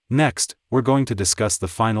Next, we're going to discuss the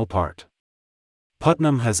final part.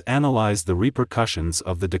 Putnam has analyzed the repercussions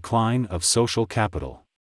of the decline of social capital.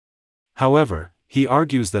 However, he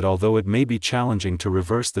argues that although it may be challenging to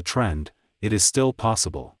reverse the trend, it is still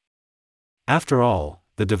possible. After all,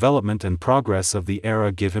 the development and progress of the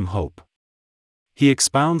era give him hope. He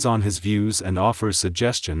expounds on his views and offers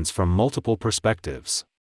suggestions from multiple perspectives.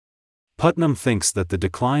 Putnam thinks that the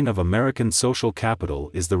decline of American social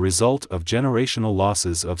capital is the result of generational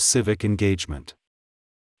losses of civic engagement.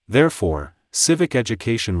 Therefore, civic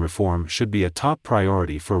education reform should be a top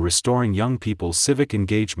priority for restoring young people's civic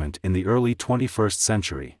engagement in the early 21st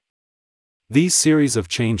century. These series of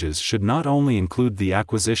changes should not only include the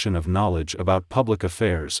acquisition of knowledge about public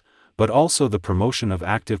affairs, but also the promotion of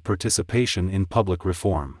active participation in public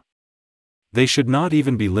reform. They should not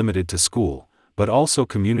even be limited to school, but also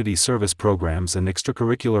community service programs and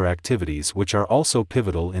extracurricular activities which are also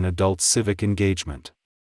pivotal in adult civic engagement.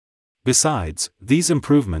 Besides, these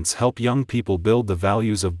improvements help young people build the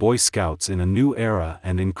values of Boy Scouts in a new era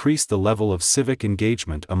and increase the level of civic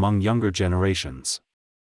engagement among younger generations.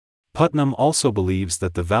 Putnam also believes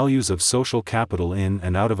that the values of social capital in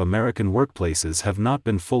and out of American workplaces have not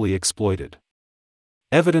been fully exploited.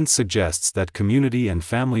 Evidence suggests that community and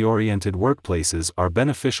family-oriented workplaces are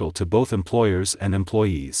beneficial to both employers and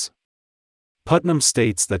employees. Putnam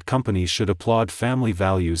states that companies should applaud family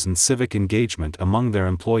values and civic engagement among their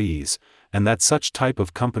employees, and that such type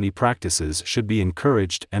of company practices should be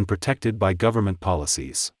encouraged and protected by government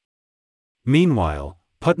policies. Meanwhile,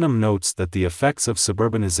 Putnam notes that the effects of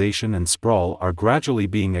suburbanization and sprawl are gradually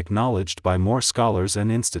being acknowledged by more scholars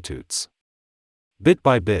and institutes. Bit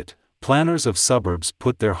by bit, planners of suburbs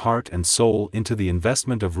put their heart and soul into the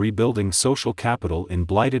investment of rebuilding social capital in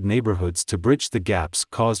blighted neighborhoods to bridge the gaps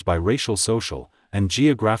caused by racial, social, and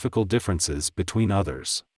geographical differences between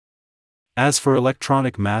others. As for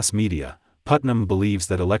electronic mass media, Putnam believes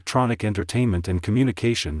that electronic entertainment and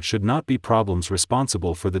communication should not be problems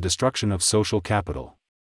responsible for the destruction of social capital.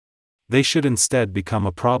 They should instead become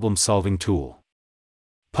a problem-solving tool.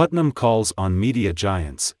 Putnam calls on media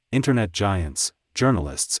giants, internet giants,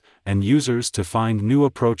 journalists, and users to find new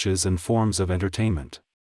approaches and forms of entertainment.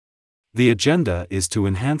 The agenda is to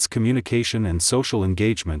enhance communication and social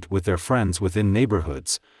engagement with their friends within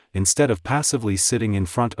neighborhoods, instead of passively sitting in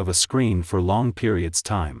front of a screen for long periods of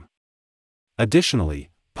time. Additionally,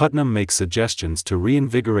 Putnam makes suggestions to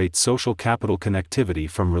reinvigorate social capital connectivity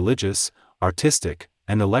from religious, artistic,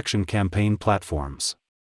 and election campaign platforms.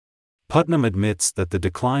 Putnam admits that the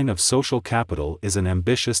decline of social capital is an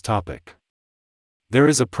ambitious topic. There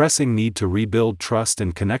is a pressing need to rebuild trust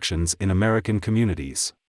and connections in American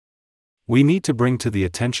communities. We need to bring to the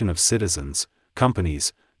attention of citizens,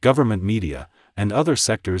 companies, government media, and other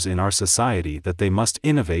sectors in our society that they must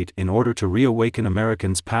innovate in order to reawaken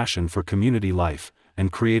Americans' passion for community life,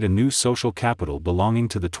 and create a new social capital belonging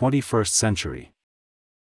to the 21st century.